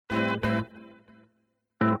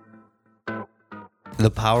The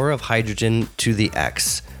Power of Hydrogen to the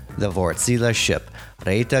X, the Wärtsilä Ship,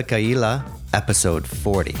 Reetta Kaila, Episode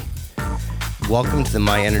 40. Welcome to the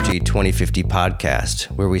My Energy 2050 podcast,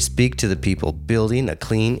 where we speak to the people building a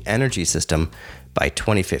clean energy system by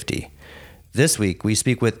 2050. This week, we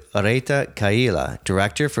speak with Reetta Kaila,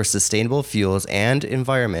 Director for Sustainable Fuels and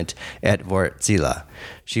Environment at Wärtsilä.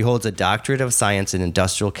 She holds a Doctorate of Science in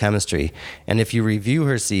Industrial Chemistry, and if you review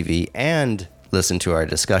her CV and listen to our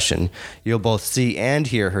discussion, you'll both see and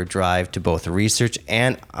hear her drive to both research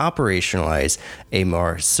and operationalize a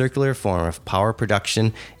more circular form of power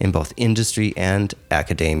production in both industry and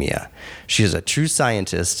academia. She is a true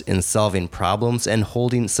scientist in solving problems and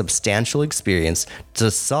holding substantial experience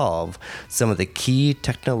to solve some of the key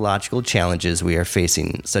technological challenges we are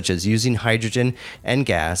facing, such as using hydrogen and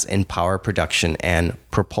gas in power production and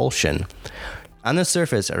propulsion. On the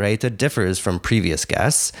surface, Reetta differs from previous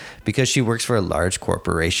guests because she works for a large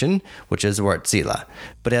corporation, which is Wärtsilä.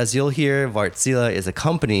 But as you'll hear, Wärtsilä is a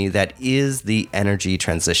company that is the energy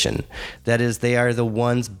transition. That is, they are the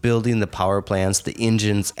ones building the power plants, the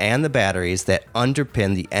engines, and the batteries that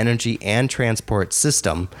underpin the energy and transport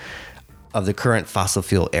system of the current fossil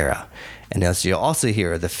fuel era. And as you'll also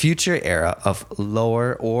hear, the future era of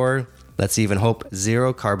lower or let's even hope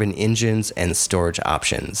zero carbon engines and storage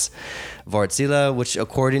options. Wärtsilä, which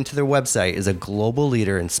according to their website is a global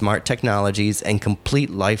leader in smart technologies and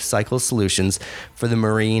complete life cycle solutions for the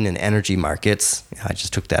marine and energy markets. I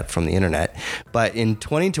just took that from the internet. But in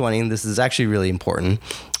 2020, this is actually really important,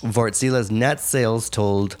 Wärtsilä's net sales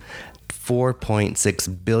totaled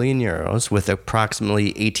 4.6 billion euros with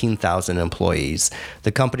approximately 18,000 employees.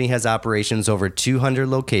 The company has operations over 200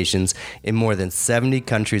 locations in more than 70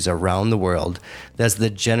 countries around the world. That's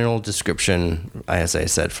the general description, as I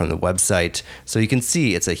said, from the website. So you can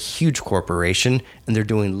see it's a huge corporation and they're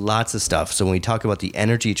doing lots of stuff. So when we talk about the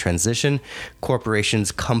energy transition,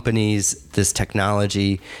 corporations, companies, this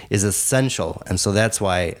technology is essential. And so that's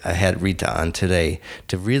why I had Reetta on today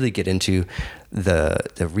to really get into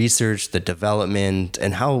the research, the development,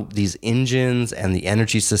 and how these engines and the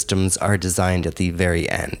energy systems are designed at the very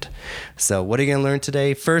end. So what are you going to learn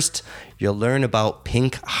today? First, you'll learn about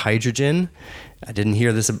pink hydrogen. I didn't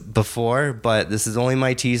hear this before, but this is only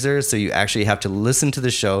my teaser, so you actually have to listen to the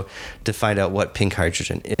show to find out what pink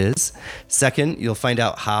hydrogen is. Second, you'll find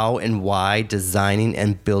out how and why designing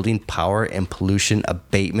and building power and pollution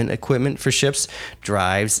abatement equipment for ships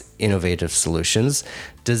drives innovative solutions.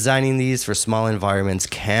 Designing these for small environments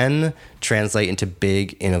can translate into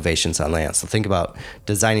big innovations on land. So think about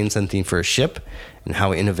designing something for a ship and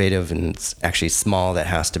how innovative and actually small that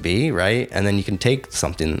has to be, right? And then you can take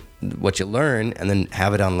something, what you learn, and then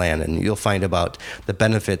have it on land. And you'll find about the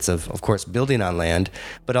benefits of course, building on land,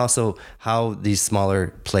 but also how these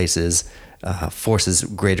smaller places forces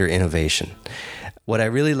greater innovation. What I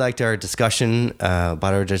really liked about our discussion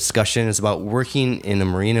is about working in a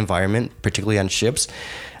marine environment, particularly on ships.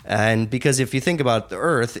 And because if you think about the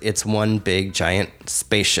Earth, it's one big giant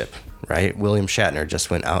spaceship, right? William Shatner just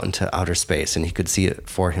went out into outer space and he could see it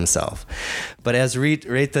for himself. But as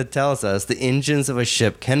Reetta tells us, the engines of a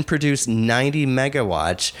ship can produce 90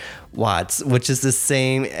 megawatts, which is the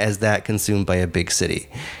same as that consumed by a big city.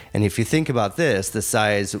 And if you think about this, the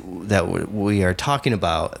size that we are talking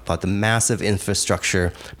about the massive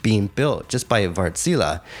infrastructure being built just by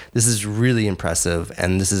Wärtsilä, this is really impressive.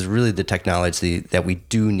 And this is really the technology that we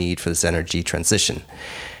do need for this energy transition.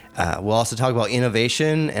 We'll also talk about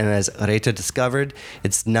innovation, and as Reetta discovered,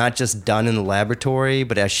 it's not just done in the laboratory,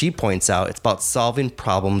 but as she points out, it's about solving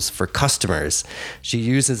problems for customers. She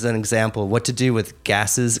uses an example of what to do with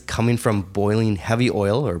gases coming from boiling heavy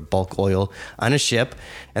oil or bulk oil on a ship,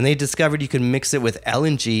 and they discovered you can mix it with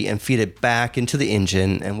LNG and feed it back into the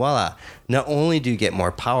engine, and voila, not only do you get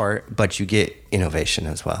more power, but you get innovation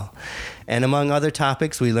as well. And among other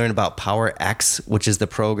topics, we learn about Power X, which is the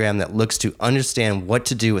program that looks to understand what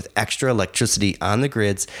to do with extra electricity on the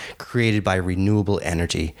grids created by renewable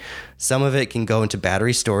energy. Some of it can go into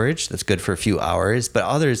battery storage, that's good for a few hours, but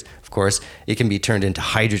others, of course, it can be turned into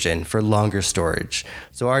hydrogen for longer storage.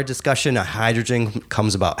 So our discussion of hydrogen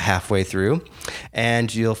comes about halfway through,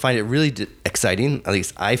 and you'll find it really exciting, at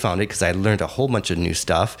least I found it because I learned a whole bunch of new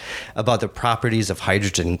stuff about the properties of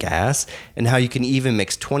hydrogen gas and how you can even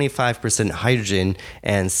mix 25% hydrogen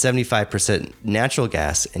and 75% natural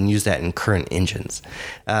gas and use that in current engines.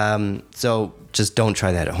 So just don't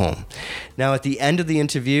try that at home. Now, at the end of the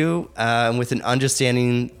interview, with an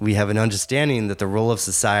understanding, we have an understanding that the role of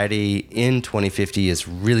society in 2050 is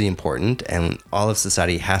really important, and all of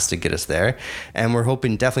society has to get us there. And we're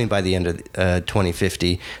hoping definitely by the end of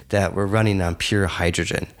 2050 that we're running on pure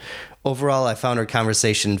hydrogen. Overall, I found our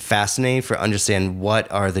conversation fascinating for understanding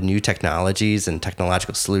what are the new technologies and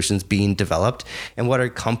technological solutions being developed and what are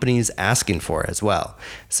companies asking for as well.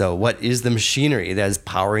 So what is the machinery that is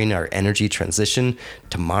powering our energy transition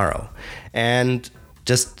tomorrow? And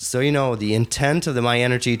just so you know, the intent of the My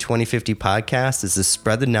Energy 2050 podcast is to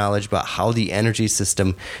spread the knowledge about how the energy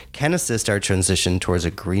system can assist our transition towards a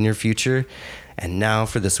greener future. And now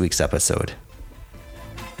for this week's episode.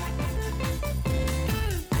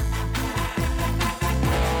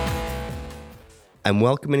 I'm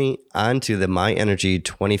welcoming onto the My Energy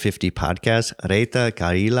 2050 podcast, Reetta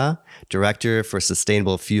Karila, Director for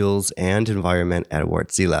Sustainable Fuels and Environment at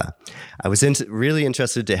Wärtsilä. I was really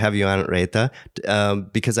interested to have you on, Reetta,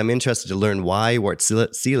 because I'm interested to learn why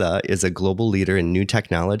Wärtsilä is a global leader in new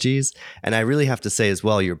technologies. And I really have to say as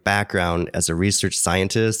well, your background as a research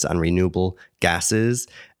scientist on renewable gases.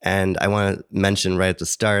 And I want to mention right at the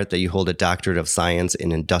start that you hold a doctorate of science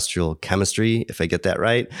in industrial chemistry, if I get that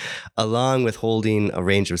right, along with holding a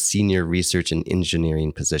range of senior research and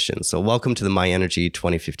engineering positions. So welcome to the My Energy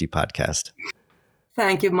 2050 podcast.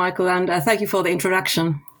 Thank you, Michael, and thank you for the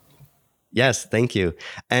introduction. Yes, thank you.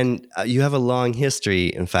 And you have a long history,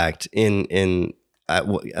 in fact, maybe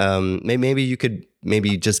you could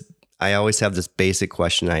just I always have this basic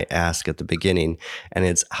question I ask at the beginning, and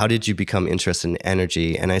it's, how did you become interested in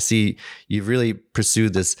energy? And I see you've really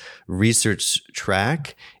pursued this research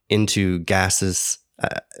track into gases.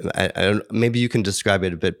 Maybe you can describe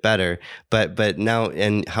it a bit better, but now,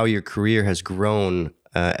 and how your career has grown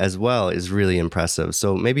as well is really impressive.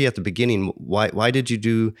 So maybe at the beginning, why did you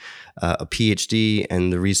do a PhD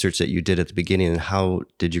and the research that you did at the beginning, and how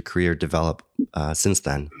did your career develop since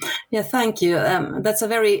then? Yeah, thank you. That's a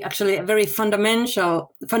very fundamental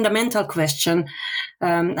question,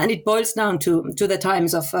 and it boils down to the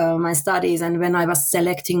times of my studies and when I was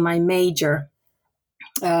selecting my major.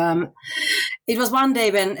 It was one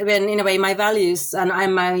day when in a way my values and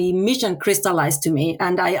my mission crystallized to me,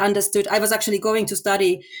 and I understood I was actually going to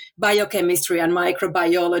study biochemistry and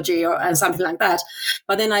microbiology and something like that.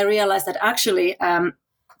 But then I realized that actually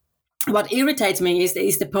what irritates me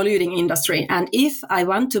is the polluting industry. And if I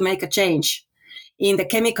want to make a change in the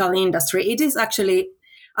chemical industry, it is actually,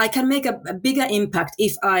 I can make a bigger impact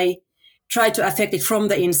if I try to affect it from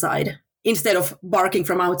the inside instead of barking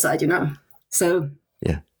from outside, So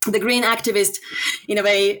yeah. The green activist, in a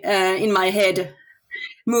way, in my head,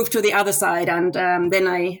 moved to the other side. And then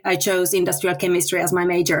I chose industrial chemistry as my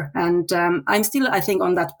major. And I'm still, I think,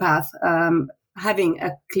 on that path, having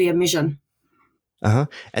a clear mission. Uh-huh.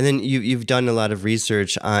 And then you've done a lot of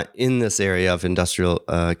research in this area of industrial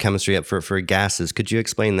chemistry for gases. Could you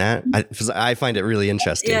explain that? I find it really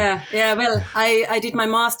interesting. Yeah. Well, I did my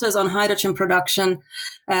master's on hydrogen production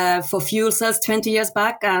for fuel cells 20 years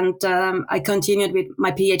back, and I continued with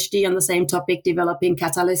my PhD on the same topic, developing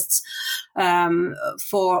catalysts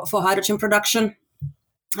for hydrogen production.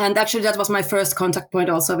 And actually, that was my first contact point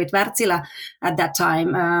also with Wärtsilä at that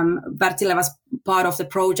time. Wärtsilä was part of the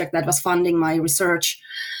project that was funding my research.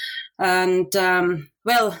 And,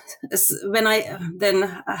 when I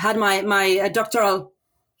then had my doctoral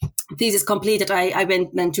thesis completed, I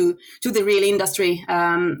went then to the real industry.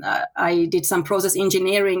 I did some process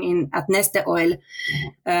engineering at Neste Oil,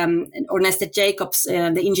 or Neste Jacobs,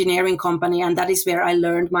 the engineering company. And that is where I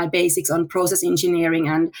learned my basics on process engineering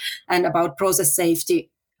and about process safety.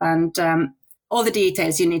 And all the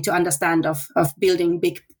details you need to understand of building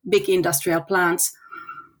big industrial plants.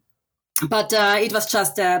 But it was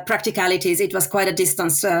just practicalities. It was quite a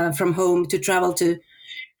distance from home to travel to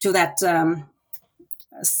that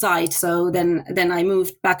site. So then I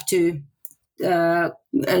moved back to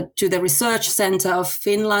the research center of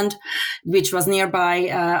Finland, which was nearby.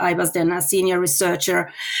 I was then a senior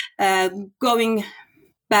researcher, going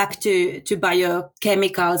back to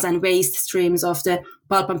biochemicals and waste streams of the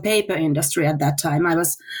pulp and paper industry at that time. I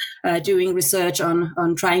was doing research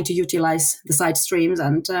on trying to utilize the side streams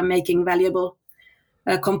and making valuable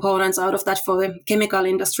components out of that for the chemical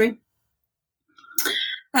industry.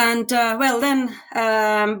 And then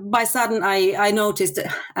by sudden I noticed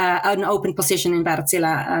an open position in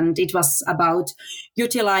Wärtsilä, and it was about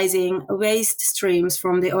utilizing waste streams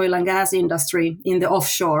from the oil and gas industry in the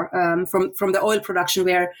offshore, from the oil production,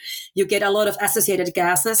 where you get a lot of associated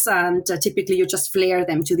gases, and typically you just flare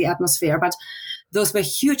them to the atmosphere. But those were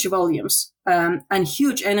huge volumes and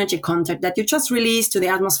huge energy content that you just release to the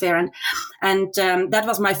atmosphere. And that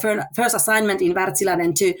was my first assignment in Wärtsilä,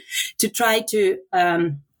 then to try to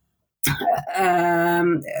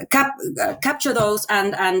capture those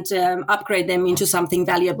and upgrade them into something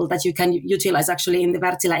valuable that you can utilize actually in the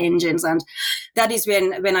Wärtsilä engines. And that is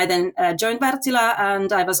when I then joined Wärtsilä,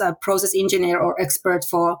 and I was a process engineer or expert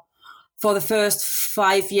for the first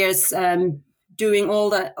 5 years, doing all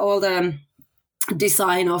the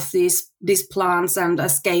design of these plants and a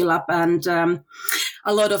scale up, and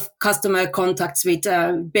a lot of customer contacts with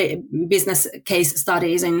business case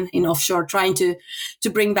studies in offshore, trying to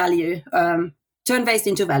bring value, turn waste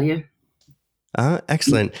into value.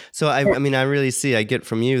 Excellent. So I mean, I really see, I get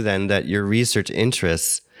from you then that your research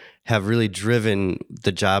interests have really driven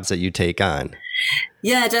the jobs that you take on.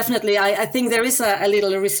 Yeah, definitely. I think there is a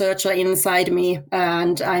little researcher inside me,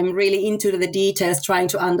 and I'm really into the details, trying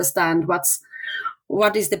to understand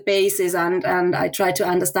what is the basis, and I try to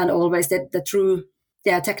understand always the true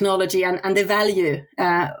technology and the value.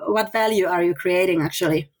 What value are you creating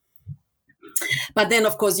actually? But then,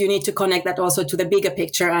 of course, you need to connect that also to the bigger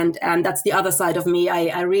picture, and that's the other side of me.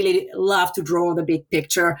 I really love to draw the big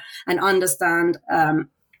picture and understand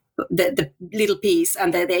the little piece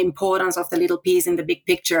and the importance of the little piece in the big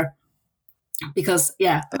picture. Because,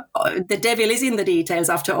 the devil is in the details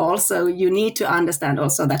after all, so you need to understand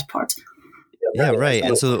also that part. Yeah, right.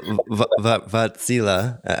 And so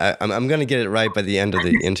Wärtsilä, I'm going to get it right by the end of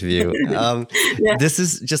the interview. This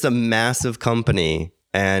is just a massive company.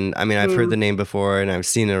 And I mean, I've heard the name before and I've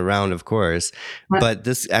seen it around, of course, but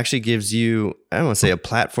this actually gives you, I don't want to say a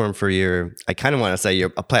platform for I kind of want to say a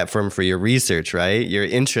platform for your research, right? Your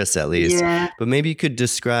interests at least. Yeah. But maybe you could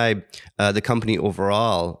describe the company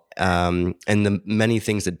overall and the many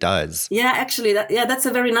things it does. Yeah, actually, that's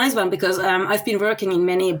a very nice one, because I've been working in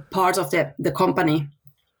many parts of the company.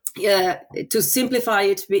 To simplify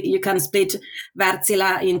it, you can split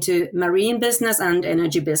Wärtsilä into marine business and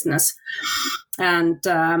energy business. And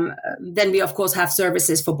then we, of course, have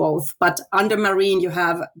services for both. But under marine, you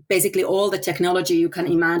have basically all the technology you can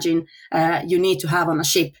imagine you need to have on a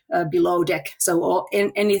ship below deck. So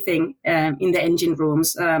anything in the engine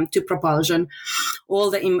rooms to propulsion, all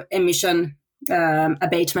the emission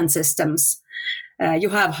abatement systems. You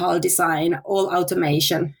have hull design, all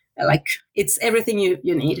automation. Like, it's everything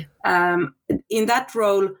you need. In that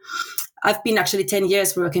role, I've been actually 10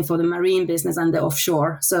 years working for the marine business and the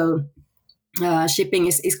offshore. So shipping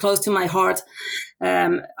is close to my heart.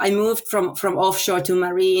 I moved from offshore to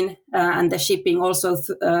marine and the shipping also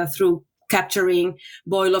through capturing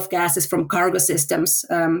boil-off gases from cargo systems,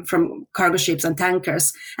 from cargo ships and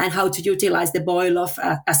tankers, and how to utilize the boil-off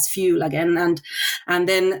as fuel again. And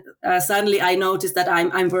then suddenly I noticed that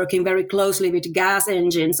I'm working very closely with gas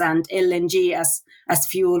engines and LNG as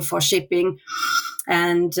fuel for shipping.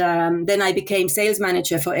 And then I became sales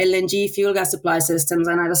manager for LNG fuel gas supply systems,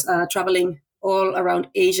 and I was traveling all around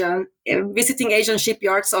Asia, visiting Asian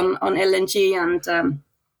shipyards on LNG, and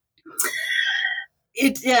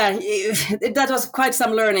that was quite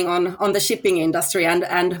some learning on the shipping industry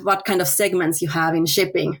and what kind of segments you have in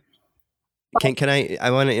shipping. Can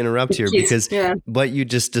I want to interrupt here, because what you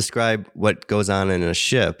just described, what goes on in a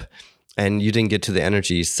ship, and you didn't get to the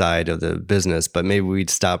energy side of the business, but maybe we'd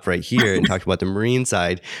stop right here and talk about the marine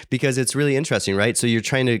side, because it's really interesting, right? So you're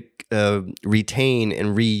trying to retain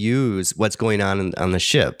and reuse what's going on the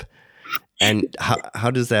ship. And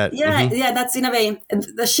how does that? Yeah, that's in a way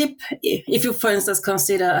the ship. If you, for instance,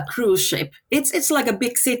 consider a cruise ship, it's like a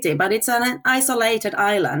big city, but it's an isolated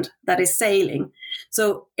island that is sailing.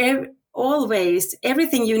 So all waste,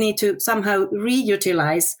 everything you need to somehow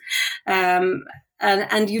reutilize,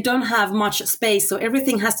 and you don't have much space. So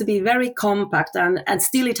everything has to be very compact, and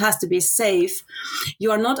still it has to be safe.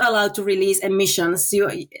 You are not allowed to release emissions.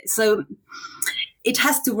 So it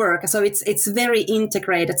has to work. So it's a very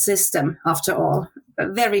integrated system after all.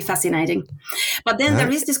 Very fascinating. But then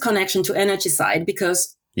there is this connection to energy side,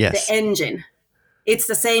 because the engine, it's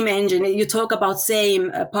the same engine. You talk about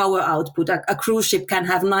same power output. A cruise ship can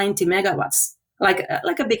have 90 megawatts, like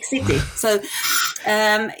a big city. So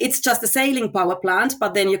it's just a sailing power plant,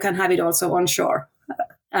 but then you can have it also onshore.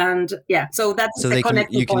 And so that's the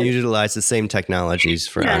connecting you can point. Utilize the same technologies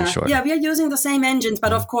for onshore. Yeah, we are using the same engines,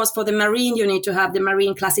 but of course for the marine, you need to have the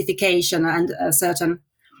marine classification and certain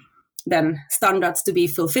then standards to be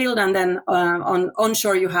fulfilled. And then on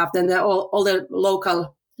onshore, you have then all the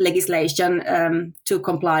local legislation to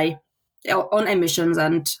comply on emissions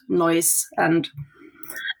and noise and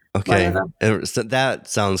okay. So that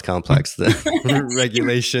sounds complex, the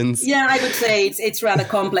regulations. Yeah, I would say it's rather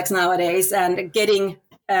complex nowadays, and getting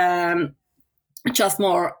just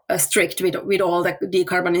more strict with all the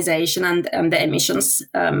decarbonization and the emissions,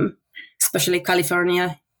 especially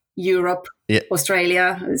California, Europe,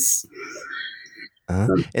 Australia.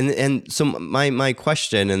 And so my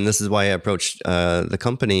question, and this is why I approached the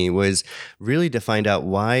company, was really to find out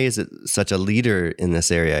why is it such a leader in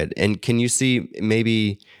this area, and can you see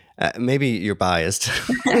maybe you're biased,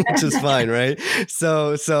 which is fine, right?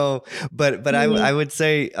 But I would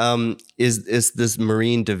say is this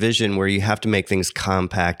marine division where you have to make things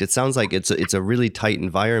compact. It sounds like it's a really tight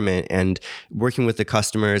environment, and working with the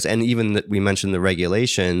customers, and even we mentioned the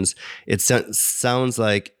regulations. It sounds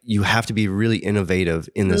like you have to be really innovative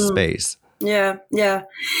in this space. Yeah.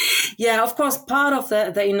 Of course, part of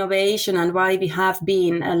the innovation and why we have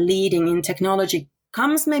been leading in technology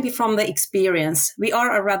comes maybe from the experience. We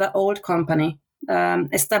are a rather old company,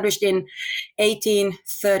 established in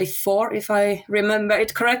 1834, if I remember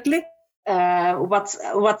it correctly. What's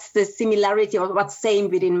the similarity, or what's same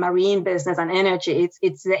within marine business and energy?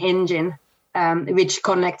 It's the engine, which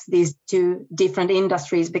connects these two different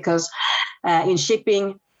industries. Because in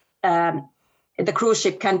shipping, the cruise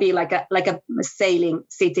ship can be like a sailing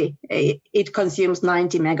city. It consumes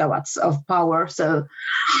 90 megawatts of power, so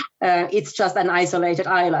it's just an isolated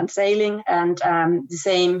island sailing, and the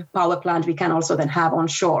same power plant we can also then have on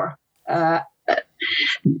shore. That's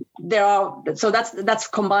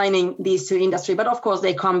combining these two industries, but of course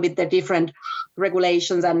they come with their different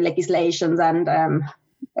regulations and legislations and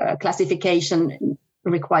classification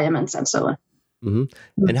requirements and so on.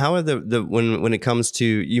 Mm-hmm. And how are the when it comes to,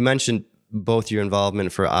 you mentioned both your involvement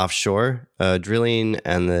for offshore drilling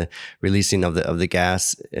and the releasing of the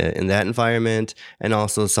gas in that environment, and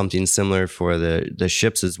also something similar for the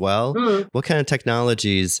ships as well. What kind of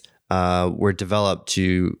technologies were developed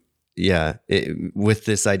with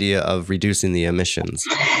this idea of reducing the emissions?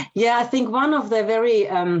 Yeah, I think one of the very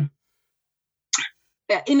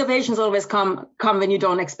innovations always come when you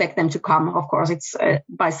don't expect them to come. Of course, it's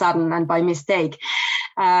by sudden and by mistake.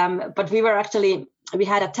 But we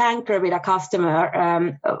had a tanker with a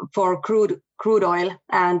customer for crude oil,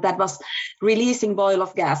 and that was releasing boil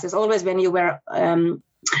off gases. Always when you were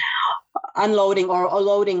unloading or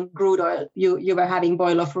loading crude oil, you were having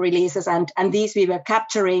boil off releases, and these we were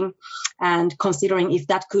capturing and considering if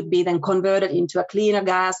that could be then converted into a cleaner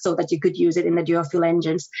gas so that you could use it in the dual fuel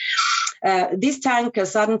engines. This tanker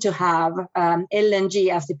started to have LNG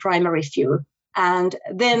as the primary fuel. And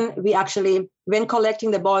then we actually, when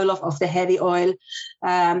collecting the boil off of the heavy oil,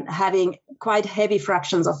 having quite heavy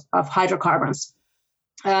fractions of hydrocarbons,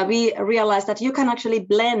 we realized that you can actually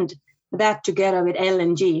blend that together with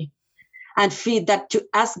LNG and feed that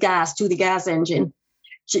as gas to the gas engine.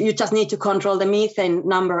 You just need to control the methane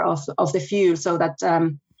number of the fuel so that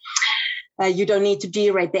you don't need to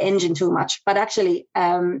derate the engine too much. But actually,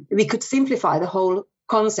 we could simplify the whole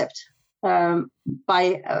concept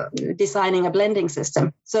by designing a blending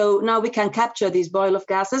system. So now we can capture these boil off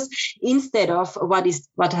gases instead of what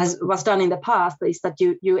was done in the past, is that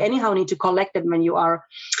you anyhow need to collect them when you are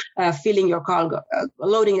filling your cargo,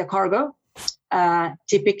 loading the cargo.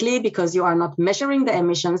 Typically, because you are not measuring the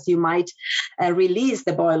emissions, you might release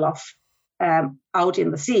the boil off out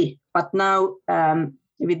in the sea. But now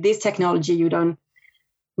with this technology, you don't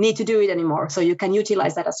need to do it anymore. So you can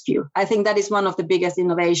utilize that as fuel. I think that is one of the biggest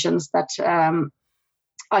innovations that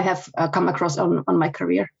I have come across on my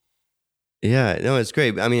career. Yeah, no, it's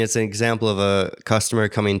great. I mean, it's an example of a customer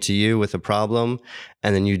coming to you with a problem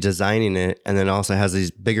and then you designing it, and then also has these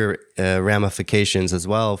bigger ramifications as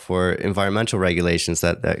well for environmental regulations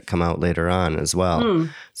that come out later on as well.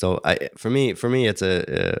 So for me, it's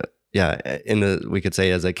we could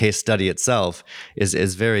say as a case study itself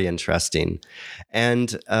is very interesting.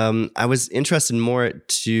 And I was interested more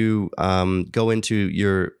to go into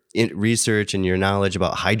your research and your knowledge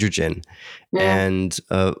about hydrogen. Yeah. And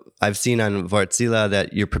I've seen on Wärtsilä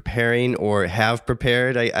that you're preparing, or have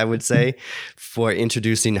prepared, I would say, for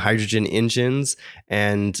introducing hydrogen engines.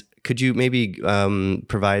 And could you maybe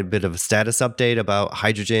provide a bit of a status update about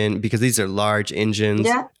hydrogen? Because these are large engines,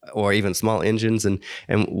 or even small engines. And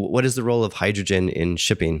what is the role of hydrogen in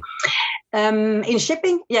shipping? In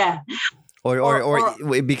shipping, yeah.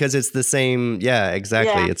 Or because it's the same. Yeah,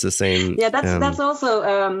 exactly. Yeah. It's the same. Yeah, that's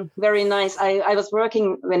also very nice. I was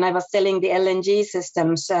working when I was selling the LNG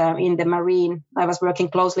systems in the marine. I was working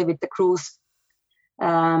closely with the cruise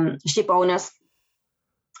ship owners.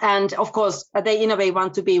 And of course, they in a way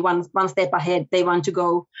want to be one step ahead. They want to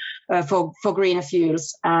go for greener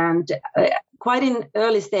fuels. And quite in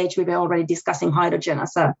early stage, we were already discussing hydrogen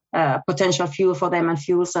as a potential fuel for them and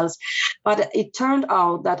fuel cells. But it turned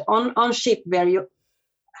out that on ship where you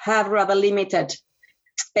have rather limited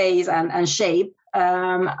space and shape,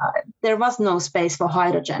 there was no space for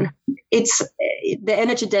hydrogen. The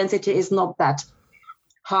energy density is not that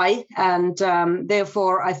high, and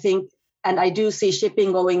therefore I think and I do see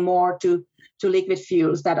shipping going more to liquid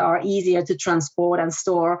fuels that are easier to transport and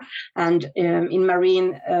store. And in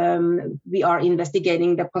marine, we are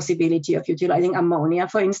investigating the possibility of utilizing ammonia,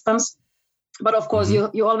 for instance. But of course,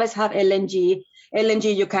 you always have LNG.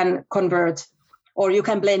 LNG you can convert, or you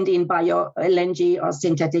can blend in bio LNG or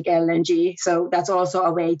synthetic LNG. So that's also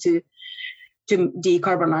a way to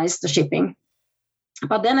decarbonize the shipping.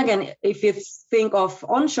 But then again, if you think of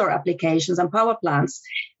onshore applications and power plants,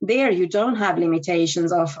 there you don't have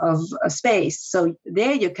limitations of space. So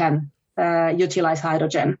there you can utilize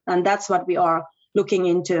hydrogen. And that's what we are looking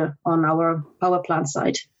into on our power plant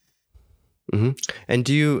side. Mm-hmm. And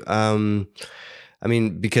do you,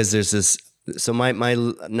 because there's this, so my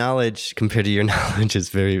knowledge compared to your knowledge is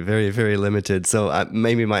very, very, very limited. So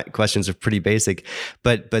maybe my questions are pretty basic,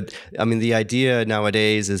 but the idea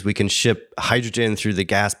nowadays is we can ship hydrogen through the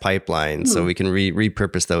gas pipeline, so we can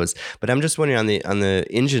repurpose those. But I'm just wondering on the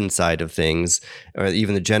engine side of things, or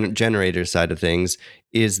even the generator side of things,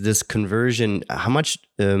 is this conversion? How much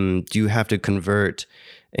do you have to convert,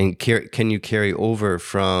 and can you carry over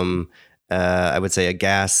from, I would say, a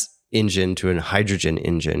gas engine to a hydrogen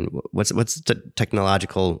engine? What's the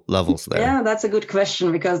technological levels there? Yeah, that's a good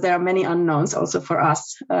question, because there are many unknowns also for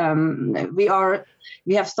us.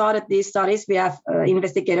 We have started these studies. We have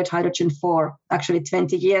investigated hydrogen for actually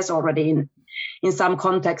 20 years already in some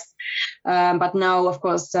context. But now, of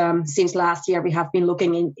course, since last year, we have been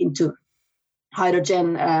looking into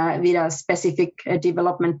hydrogen with a specific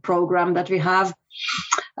development program that we have,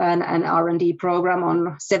 an R&D program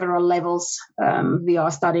on several levels. We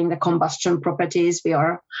are studying the combustion properties. We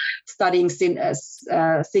are studying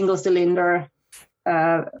single cylinder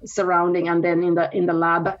surrounding, and then in the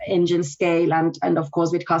lab engine scale, and of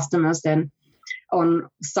course with customers then on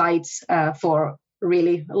sites for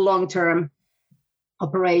really long-term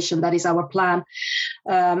operation. That is our plan.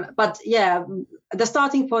 But yeah, the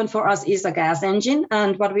starting point for us is a gas engine.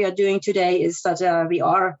 And what we are doing today is that we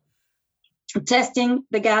are testing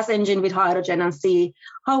the gas engine with hydrogen and see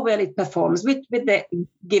how well it performs with the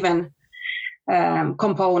given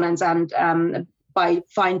components, and by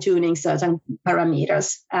fine-tuning certain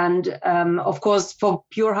parameters. And of course, for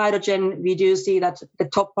pure hydrogen, we do see that the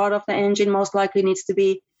top part of the engine most likely needs to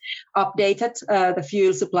be updated, the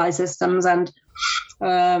fuel supply systems, and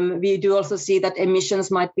we do also see that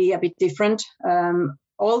emissions might be a bit different.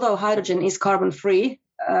 Although hydrogen is carbon-free,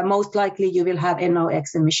 most likely you will have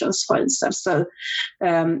NOx emissions, for instance. So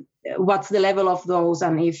what's the level of those,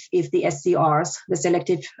 and if the SCRs, the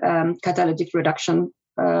selective catalytic reduction,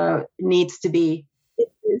 needs to be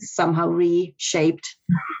somehow reshaped.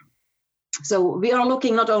 So we are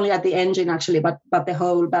looking not only at the engine actually, but the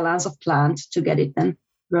whole balance of plant to get it then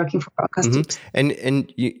working for our customers. Mm-hmm.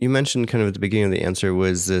 And you mentioned kind of at the beginning of the answer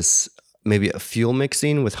was this maybe a fuel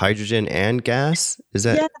mixing with hydrogen and gas. Is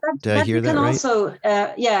that, did I hear that right? Also,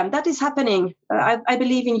 that is happening. I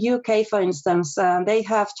believe in UK, for instance, they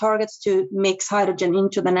have targets to mix hydrogen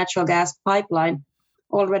into the natural gas pipeline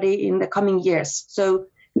already in the coming years. So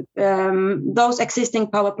those existing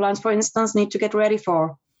power plants, for instance, need to get ready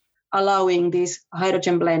for allowing these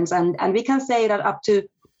hydrogen blends. And we can say that up to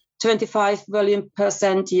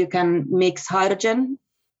 25% you can mix hydrogen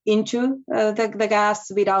into the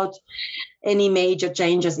gas without any major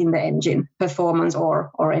changes in the engine performance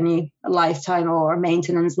or any lifetime or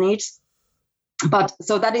maintenance needs. But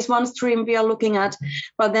so that is one stream we are looking at.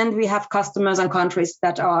 But then we have customers and countries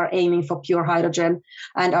that are aiming for pure hydrogen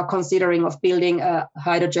and are considering of building a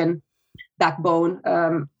hydrogen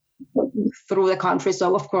backbone through the country.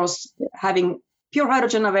 So of course, having pure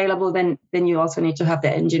hydrogen available, then you also need to have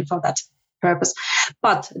the engine for that purpose.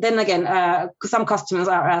 But then again, some customers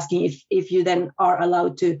are asking if you then are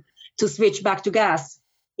allowed to switch back to gas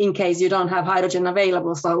in case you don't have hydrogen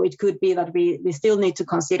available. So it could be that we still need to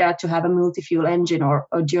consider to have a multi-fuel engine or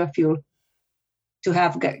dual fuel to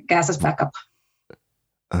have gas as backup.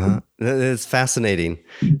 That's fascinating.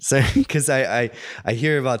 So, because I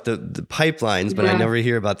hear about the pipelines, but I never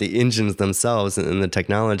hear about the engines themselves and the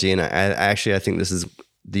technology. And I think this is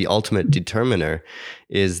the ultimate determiner,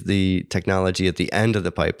 is the technology at the end of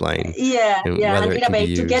the pipeline. And in a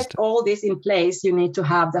way, to get all this in place, you need to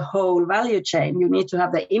have the whole value chain. You need to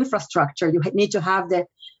have the infrastructure. You need to have the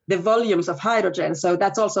volumes of hydrogen. So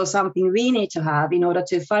that's also something we need to have in order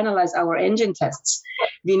to finalize our engine tests.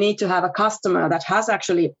 We need to have a customer that has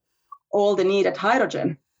actually all the needed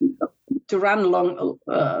hydrogen to run long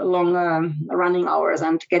running hours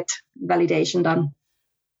and get validation done.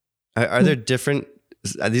 Are there different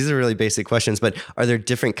these are really basic questions, but are there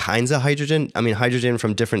different kinds of hydrogen? I mean, hydrogen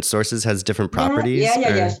from different sources has different properties?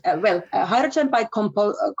 Yes. Hydrogen by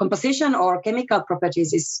composition or chemical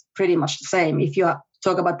properties is pretty much the same. If you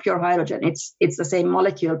talk about pure hydrogen, it's the same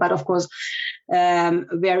molecule. But of course,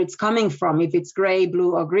 where it's coming from, if it's gray,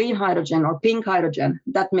 blue, or green hydrogen or pink hydrogen,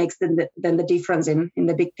 that makes then the difference in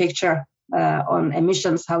the big picture on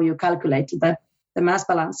emissions, how you calculate the mass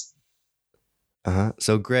balance.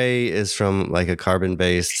 So gray is from like a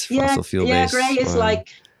carbon-based, fossil fuel-based. Yeah, gray is like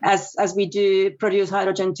as we do produce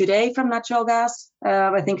hydrogen today from natural gas.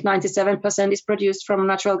 I think 97% is produced from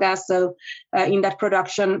natural gas. So in that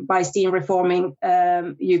production, by steam reforming,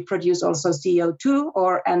 you produce also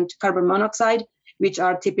CO2 and carbon monoxide, which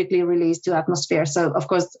are typically released to atmosphere. So of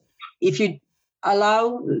course, if you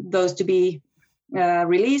allow those to be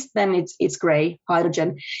released, then it's gray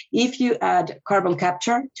hydrogen. If you add carbon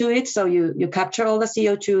capture to it, so you capture all the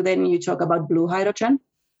CO2, then you talk about blue hydrogen.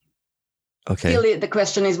 Okay. Still, the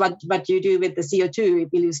question is what you do with the CO2.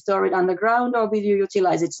 Will you store it underground or will you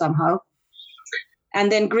utilize it somehow?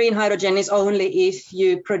 And then green hydrogen is only if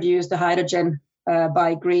you produce the hydrogen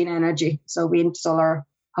by green energy, so wind, solar,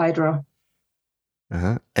 hydro.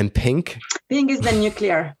 And pink? Pink is the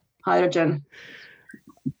nuclear hydrogen.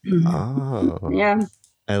 Oh. Yeah.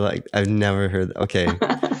 I've never heard. Okay.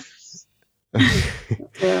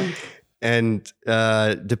 Yeah. And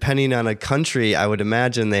depending on a country, I would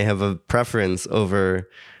imagine they have a preference over,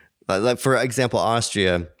 like for example,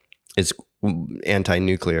 Austria is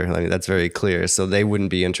anti-nuclear. I mean, that's very clear. So they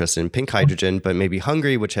wouldn't be interested in pink hydrogen, but maybe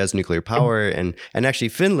Hungary, which has nuclear power, and actually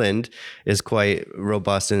Finland is quite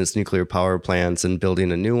robust in its nuclear power plants and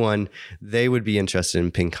building a new one. They would be interested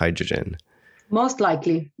in pink hydrogen. Most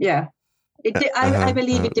likely, yeah. I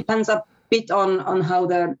believe it depends a bit on how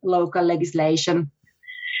the local legislation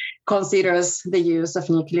considers the use of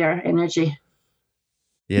nuclear energy.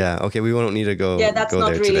 Yeah. Okay. We won't need to go. Yeah, that's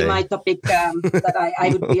not really today. My topic. That I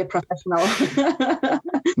would be a professional.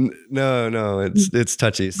 No, it's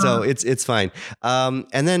touchy. So it's fine. And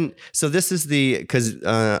then so this is because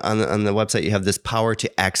on the website you have this Power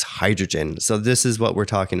to X hydrogen. So this is what we're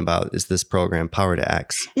talking about. Is this program Power to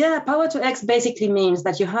X? Yeah, Power to X basically means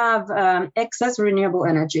that you have excess renewable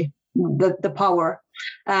energy, the power,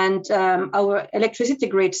 and our electricity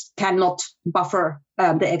grids cannot buffer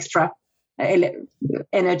the extra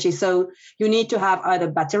energy. So you need to have either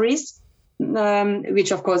batteries,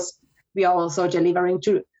 which of course we are also delivering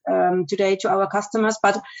to today to our customers,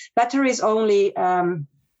 but batteries only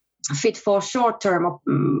fit for short-term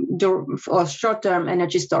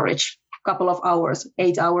energy storage, couple of hours,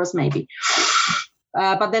 8 hours maybe.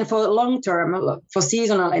 But then for long-term, for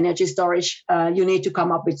seasonal energy storage, you need to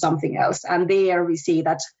come up with something else. And there we see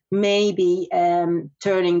that maybe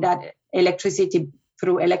turning that electricity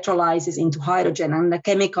through electrolysis into hydrogen and the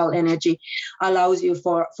chemical energy allows you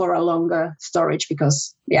for a longer storage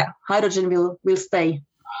because, hydrogen will stay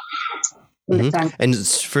in the tank. And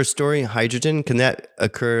for storing hydrogen, can that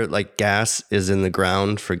occur like gas is in the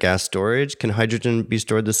ground for gas storage? Can hydrogen be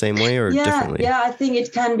stored the same way or differently? Yeah, I think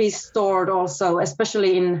it can be stored also,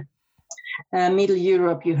 especially in Middle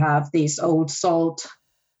Europe. You have these old salt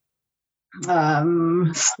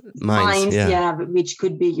mines, which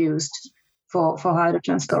could be used for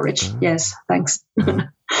hydrogen storage. Yes, thanks.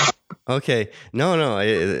 Okay. No.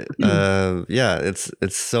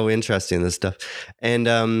 It's so interesting, this stuff. And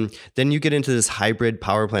then you get into this hybrid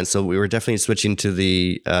power plant. So we were definitely switching to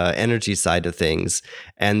the energy side of things.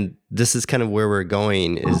 And this is kind of where we're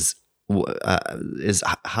going is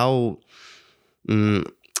how... I'm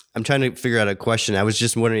trying to figure out a question. I was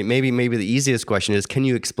just wondering, maybe the easiest question is, can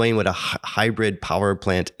you explain what a hybrid power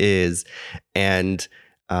plant is? And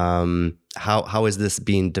how is this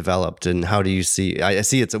being developed, and how do you see? I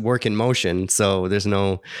see it's a work in motion, so there's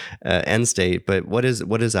no end state. But what is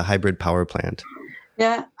a hybrid power plant?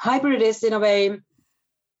 Yeah, hybrid is in a way,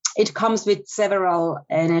 it comes with several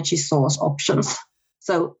energy source options.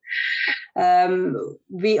 So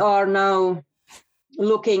we are now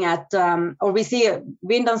looking at, or we see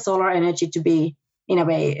wind and solar energy to be in a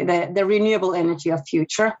way the renewable energy of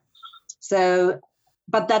future. So,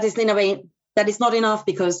 but that is in a way. That is not enough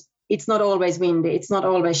because it's not always windy, it's not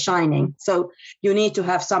always shining. So you need to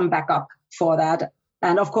have some backup for that.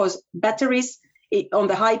 And of course, batteries on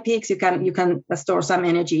the high peaks, you can store some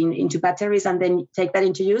energy into batteries and then take that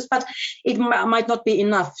into use. But it might not be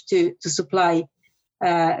enough to supply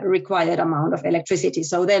required amount of electricity.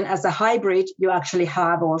 So then as a hybrid, you actually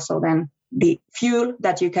have also then the fuel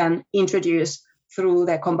that you can introduce through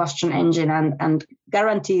the combustion engine and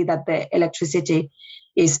guarantee that the electricity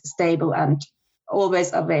is stable and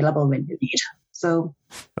always available when you need. So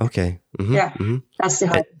okay, that's the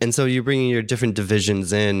hope. And so you're bringing your different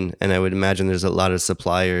divisions in, and I would imagine there's a lot of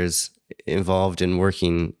suppliers involved in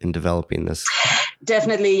working and developing this.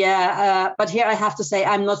 Definitely, yeah. But here I have to say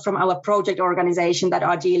I'm not from our project organization that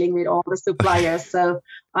are dealing with all the suppliers. So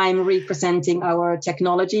I'm representing our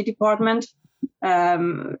technology department.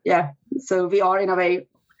 So we are in a way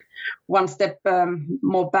one step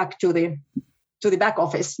more back to the back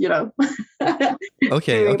office,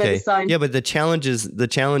 Okay. Yeah, but the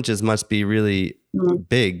challenges must be really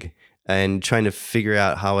big, and trying to figure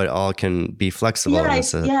out how it all can be flexible.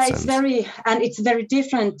 It's very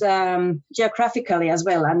different geographically as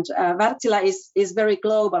well. And Wärtsilä is very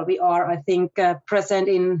global. We are, I think, present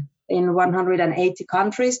in 180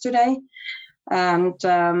 countries today. And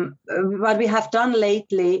what we have done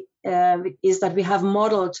lately is that we have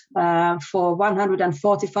modeled for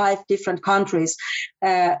 145 different countries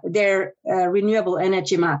their renewable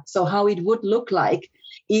energy map. So how it would look like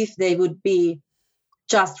if they would be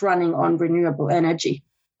just running on renewable energy.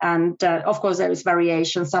 And of course, there is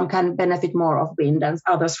variation. Some can benefit more of wind and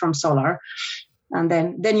others from solar. And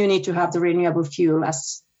then you need to have the renewable fuel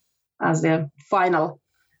as the final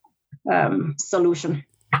solution.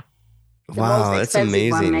 Wow, that's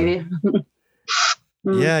amazing. Maybe.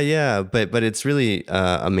 Yeah, but it's really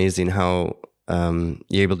amazing how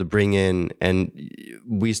you're able to bring in, and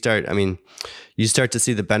you start to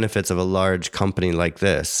see the benefits of a large company like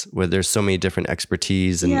this, where there's so many different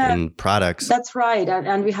expertise and products. That's right,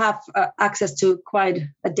 and we have access to quite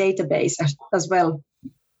a database as well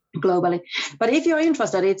globally. But if you're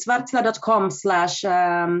interested, it's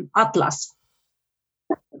wärtsilä.com/atlas,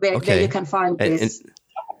 where you can find this.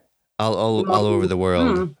 All over the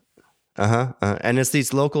world. And it's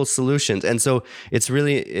these local solutions. And so it's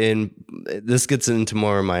really this gets into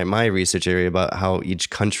more of my research area about how each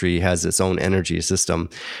country has its own energy system.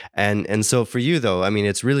 And so for you though,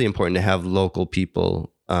 it's really important to have local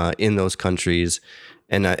people in those countries.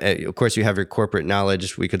 And of course you have your corporate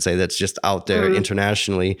knowledge, we could say, that's just out there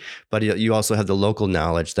internationally, but you also have the local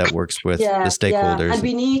knowledge that works with the stakeholders. Yeah. And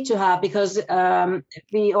we need to have, because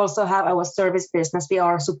we also have our service business. We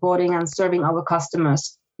are supporting and serving our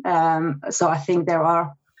customers. So I think there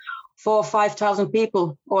are 4,000 or 5,000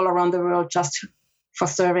 people all around the world just for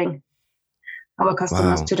serving our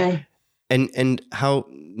customers today. And how,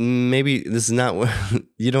 maybe this is not,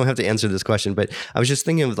 you don't have to answer this question, but I was just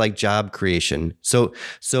thinking of like job creation. So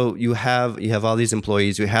you have all these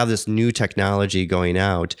employees, you have this new technology going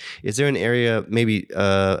out. Is there an area, maybe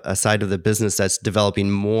a side of the business that's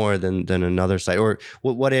developing more than another side, or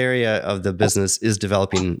what area of the business is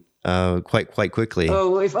developing quite quickly?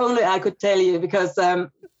 Oh, if only I could tell you, because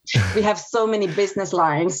we have so many business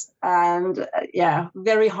lines, and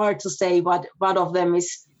very hard to say what of them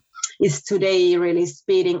is today really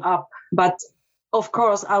speeding up. But of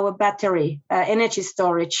course, our battery energy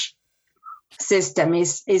storage system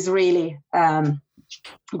is really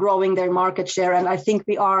growing their market share. And I think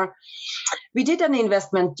we did an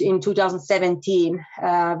investment in 2017.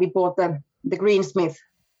 We bought the Greensmith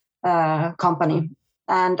company.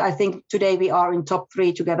 And I think today we are in top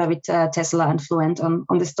 3 together with Tesla and Fluence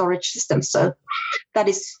on the storage system. So that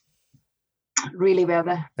is really where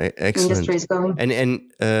the industry is going.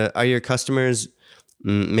 And are your customers,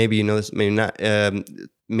 maybe you know this, maybe not,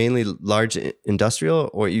 mainly large industrial?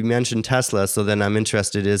 Or you mentioned Tesla, so then I'm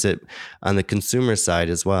interested, is it on the consumer side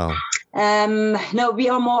as well? No, we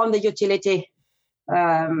are more on the utility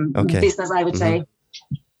business, I would say.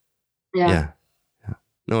 Yeah.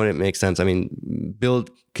 No, it makes sense.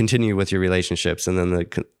 Continue with your relationships, and then the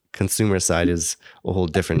consumer side is a whole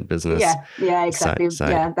different business. Yeah, exactly.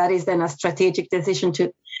 Side. Yeah, that is then a strategic decision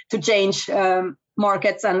to change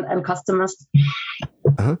markets and customers.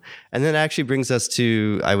 And that actually brings us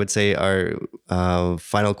to, I would say, our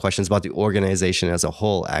final questions about the organization as a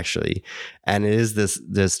whole, actually. And it is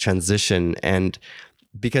this transition, and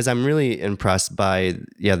because I'm really impressed by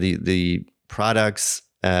the products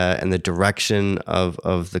and the direction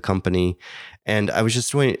of the company. And I was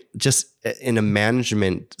just wondering, just in a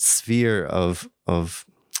management sphere of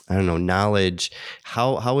I don't know, knowledge,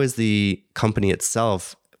 how is the company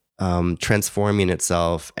itself transforming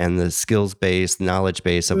itself and the skills base, knowledge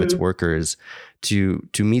base of its workers to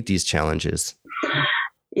meet these challenges?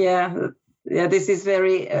 Yeah, this is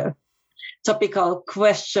very topical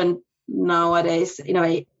question nowadays.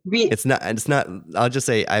 It's not. I'll just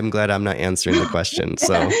say I'm glad I'm not answering the question.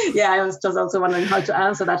 So I was just also wondering how to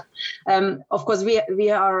answer that. Of course,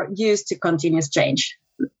 we are used to continuous change.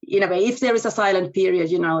 If there is a silent period,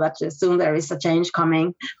 that soon there is a change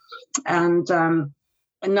coming, and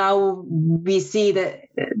now we see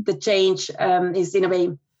the change is in a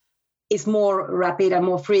way is more rapid and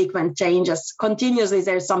more frequent changes. Continuously,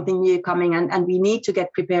 there's something new coming, and we need to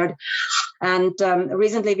get prepared. And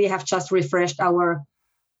recently, we have just refreshed our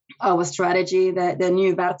strategy, the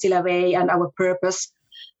new Wärtsilä way, and our purpose,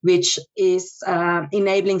 which is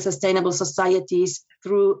enabling sustainable societies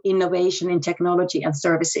through innovation in technology and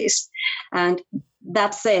services. And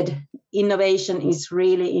that said, innovation is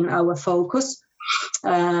really in our focus.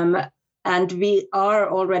 And we are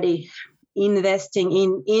already investing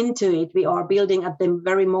into it. We are building at the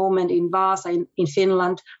very moment in Vaasa, in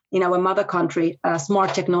Finland, in our mother country, a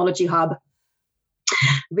smart technology hub,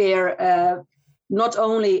 where not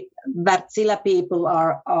only Wärtsilä people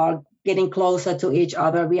are getting closer to each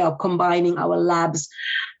other, we are combining our labs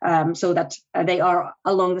so that they are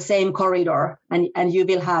along the same corridor, and you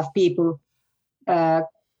will have people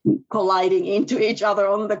colliding into each other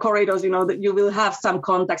on the corridors. That you will have some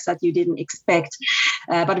contacts that you didn't expect.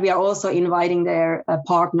 But we are also inviting their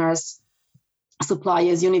partners,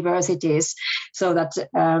 suppliers, universities, so that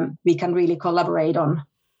we can really collaborate on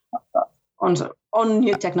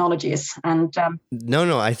new technologies. And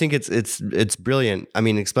no, I think it's brilliant. I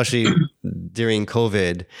mean, especially during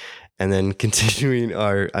COVID, and then continuing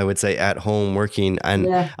our, I would say, at home working,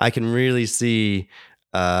 and I can really see.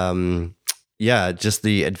 Just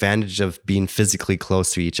the advantage of being physically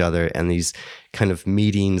close to each other, and these kind of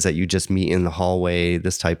meetings that you just meet in the hallway,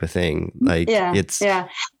 this type of thing. Like it's and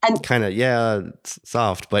kind of, it's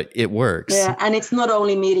soft, but it works. Yeah. And it's not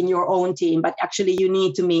only meeting your own team, but actually you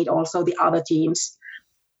need to meet also the other teams.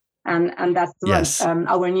 And that's what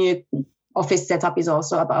our new office setup is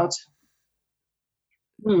also about.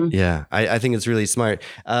 Yeah, I think it's really smart.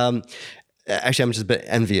 Actually, I'm just a bit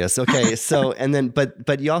envious. Okay, so and then,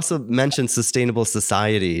 but you also mentioned sustainable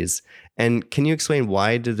societies, and can you explain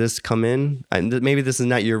why did this come in? Maybe this is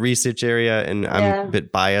not your research area, and I'm a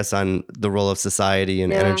bit biased on the role of society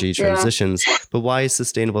and energy transitions. But why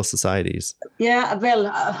sustainable societies? Yeah,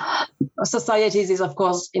 well, societies is of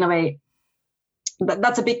course in a way.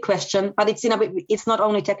 That's a big question, but it's not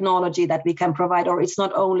only technology that we can provide, or it's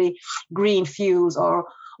not only green fuels or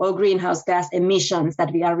greenhouse gas emissions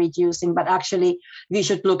that we are reducing, but actually we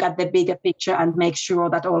should look at the bigger picture and make sure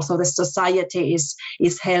that also the society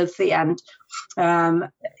is healthy, and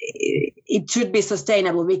it should be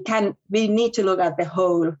sustainable. We need to look at the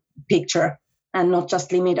whole picture and not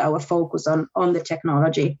just limit our focus on the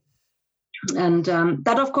technology. And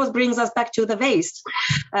that, of course, brings us back to the waste.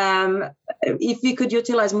 If we could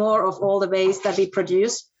utilize more of all the waste that we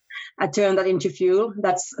produce, turn that into fuel,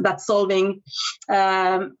 that's solving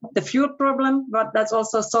the fuel problem, but that's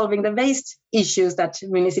also solving the waste issues that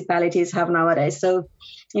municipalities have nowadays. So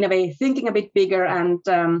in a way, thinking a bit bigger and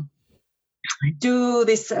do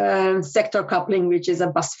this sector coupling, which is a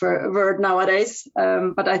buzzword nowadays.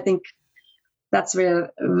 But I think that's where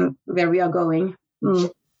we are going.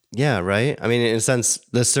 Yeah, right. I mean, in a sense,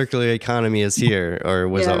 the circular economy is here, or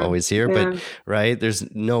was always here, but right, there's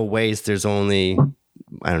no waste. There's only,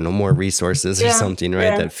 I don't know, more resources or something,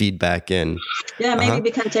 right, that feed back in. Yeah, maybe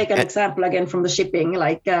we can take an example again from the shipping,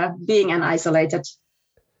 like being an isolated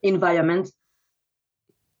environment.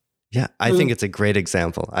 Yeah, I think it's a great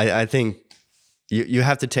example. I think you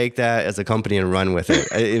have to take that as a company and run with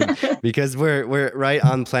it, because we're right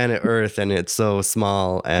on planet Earth, and it's so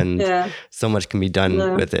small, and so much can be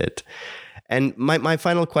done with it. And my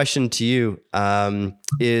final question to you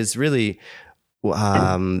is really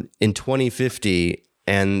in 2050,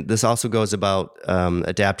 and this also goes about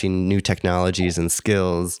adapting new technologies and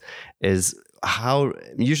skills, is how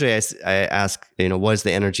usually I ask, what is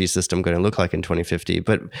the energy system going to look like in 2050?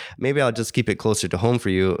 But maybe I'll just keep it closer to home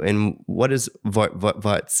for you. And what is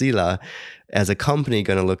Wärtsilä as a company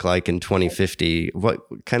going to look like in 2050? What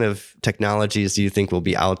kind of technologies do you think will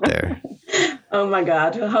be out there? Oh my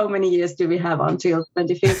God, how many years do we have until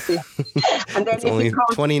 2050? And then it's only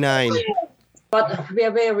 29. But we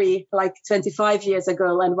are very 25 years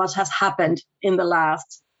ago, and what has happened in the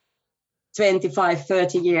last 25,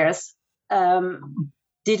 30 years.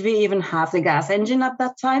 Did we even have the gas engine at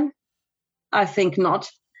that time? I think not.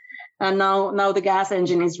 And now the gas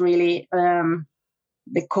engine is really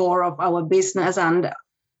the core of our business, and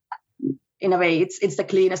in a way, it's the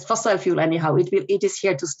cleanest fossil fuel anyhow. It is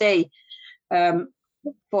here to stay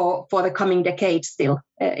for the coming decades still.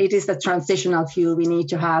 It is the transitional fuel we need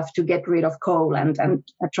to have to get rid of coal and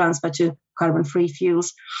transfer to carbon-free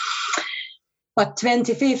fuels. But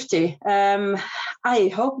 2050, I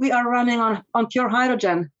hope we are running on pure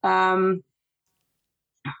hydrogen in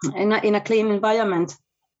a clean environment,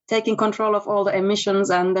 taking control of all the emissions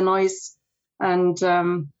and the noise. And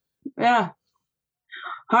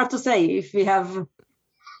hard to say if we have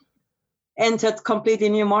entered completely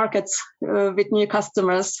new markets with new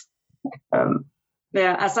customers.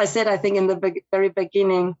 As I said, I think in the very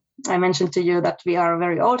beginning, I mentioned to you that we are a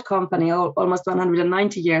very old company, almost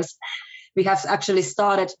 190 years. We have actually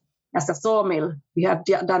started as a sawmill. We have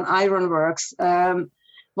done ironworks.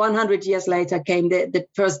 100 years later came the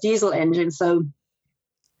first diesel engine. So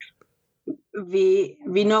we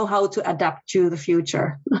know how to adapt to the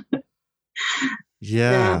future.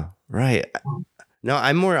 Yeah, right. No,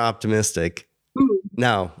 I'm more optimistic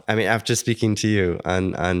now. I mean, after speaking to you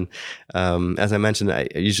on as I mentioned, I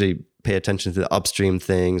usually pay attention to the upstream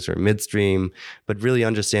things or midstream, but really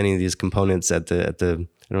understanding these components at the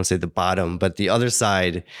I don't say the bottom, but the other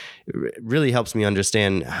side really helps me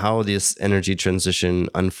understand how this energy transition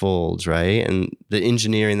unfolds, right? And the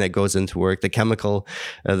engineering that goes into work, the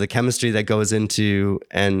chemistry that goes into,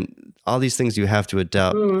 and all these things you have to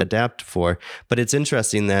adapt for. But it's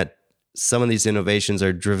interesting that some of these innovations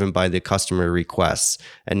are driven by the customer requests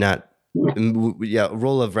and not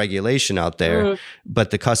role of regulation out there,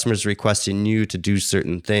 but the customer's requesting you to do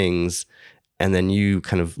certain things, and then you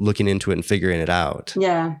kind of looking into it and figuring it out.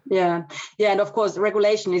 Yeah. And of course,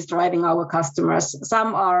 regulation is driving our customers.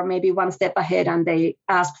 Some are maybe one step ahead and they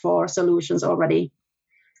ask for solutions already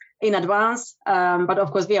in advance. But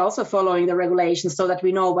of course, we are also following the regulations so that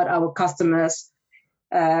we know what our customers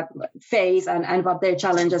face and what their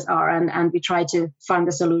challenges are. And we try to find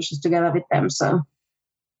the solutions together with them. So,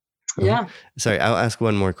 yeah. Sorry, I'll ask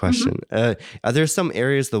one more question. Are there some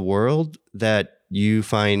areas of the world that you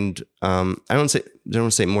find, I don't want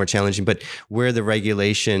to say more challenging, but where the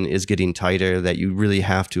regulation is getting tighter that you really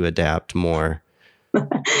have to adapt more?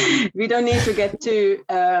 We don't need to get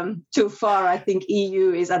too far. I think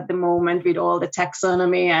EU is at the moment with all the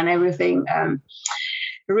taxonomy and everything,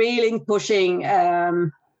 really pushing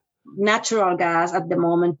natural gas at the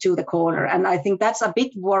moment to the corner. And I think that's a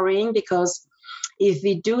bit worrying because if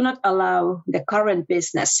we do not allow the current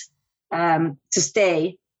business to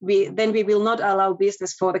stay, we will not allow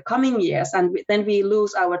business for the coming years, and then we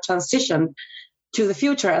lose our transition to the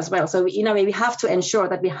future as well. So in a way, we have to ensure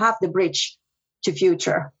that we have the bridge to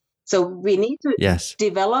future. So we need to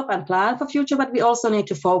develop and plan for future, but we also need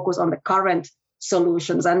to focus on the current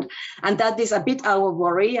solutions, and that is a bit our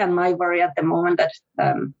worry and my worry at the moment that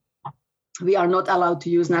we are not allowed to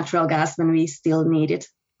use natural gas when we still need it.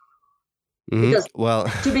 Because,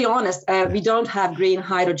 to be honest, we don't have green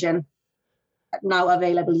hydrogen now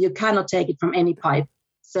available. You cannot take it from any pipe.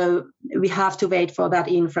 So we have to wait for that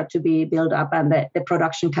infra to be built up and the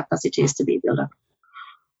production capacities to be built up.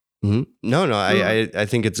 No, I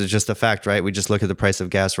think it's just a fact, right? We just look at the price of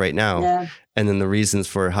gas right now and then the reasons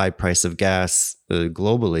for high price of gas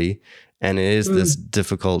globally. And it is this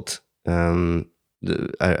difficult, I'm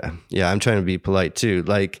trying to be polite too.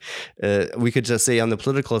 Like we could just say on the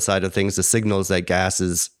political side of things, the signals that gas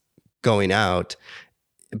is going out,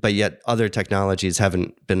 but yet other technologies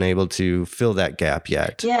haven't been able to fill that gap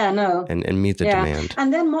yet. And meet the demand.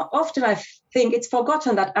 And then more often I think it's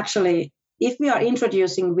forgotten that actually if we are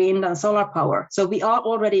introducing wind and solar power, so we are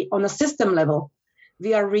already on a system level,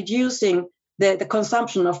 we are reducing the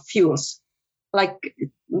consumption of fuels, like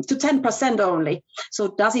to 10% only. So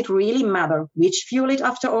does it really matter which fuel it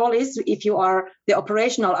after all is if the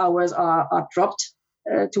operational hours are dropped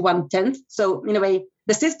to 1/10? So in a way,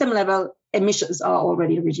 the system level emissions are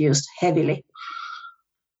already reduced heavily.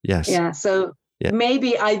 Yes. Yeah. So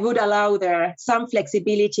maybe I would allow there some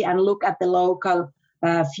flexibility and look at the local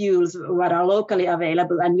fuels that are locally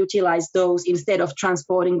available and utilize those instead of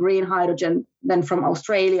transporting green hydrogen then from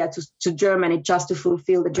Australia to Germany just to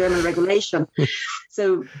fulfill the German regulation.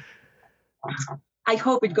 So I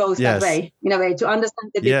hope it goes that way, in a way, to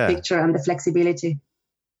understand the big picture and the flexibility.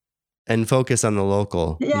 And focus on the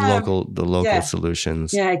local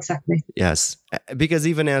solutions. Yeah, exactly. Yes, because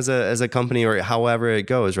even as a company or however it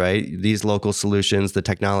goes, right? These local solutions, the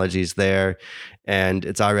technology's there, and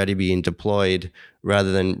it's already being deployed,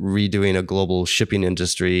 rather than redoing a global shipping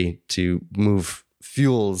industry to move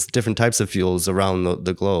fuels, different types of fuels around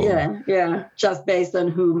the globe. Yeah, just based on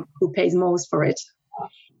who pays most for it.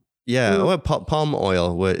 Yeah, well, palm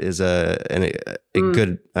oil is a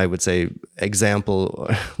good, I would say, example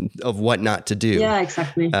of what not to do. Yeah,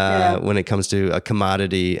 exactly. When it comes to a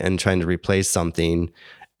commodity and trying to replace something,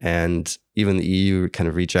 and even the EU kind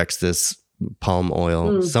of rejects this palm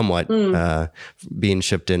oil somewhat being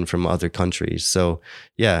shipped in from other countries. So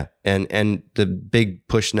yeah, and the big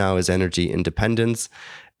push now is energy independence.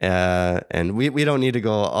 And we don't need to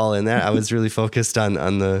go all in that. I was really focused on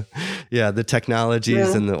the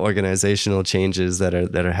technologies and the organizational changes that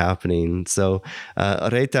are happening. So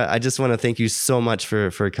Reetta, I just want to thank you so much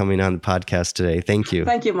for coming on the podcast today. Thank you.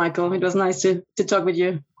 Thank you, Michael. It was nice to talk with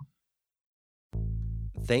you.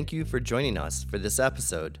 Thank you for joining us for this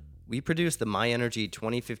episode. We produce the My Energy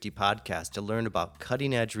 2050 podcast to learn about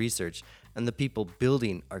cutting-edge research and the people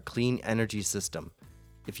building our clean energy system.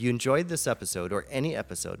 If you enjoyed this episode or any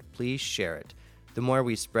episode, please share it. The more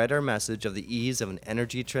we spread our message of the ease of an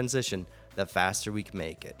energy transition, the faster we can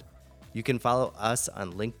make it. You can follow us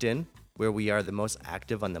on LinkedIn, where we are the most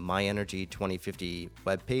active on the My Energy 2050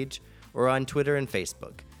 webpage, or on Twitter and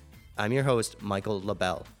Facebook. I'm your host, Michael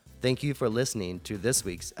LaBelle. Thank you for listening to this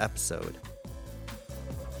week's episode.